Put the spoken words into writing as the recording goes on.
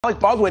Alec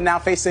Baldwin now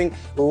facing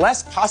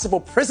less possible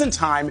prison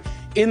time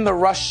in the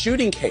Rush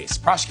shooting case.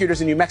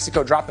 Prosecutors in New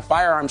Mexico dropped the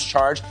firearms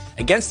charge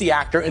against the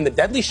actor in the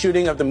deadly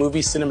shooting of the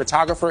movie's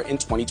cinematographer in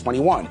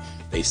 2021.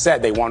 They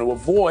said they want to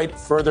avoid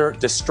further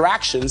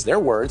distractions, their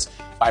words,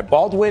 by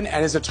Baldwin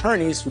and his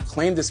attorneys who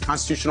claimed his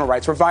constitutional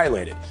rights were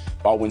violated.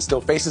 Baldwin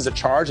still faces a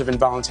charge of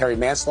involuntary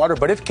manslaughter,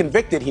 but if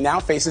convicted, he now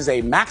faces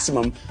a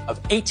maximum of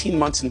 18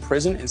 months in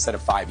prison instead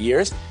of 5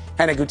 years.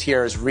 Hannah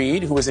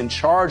Gutierrez-Reed, who was in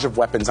charge of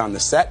weapons on the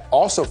set,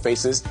 also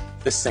faces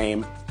the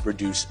same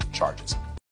reduced charges.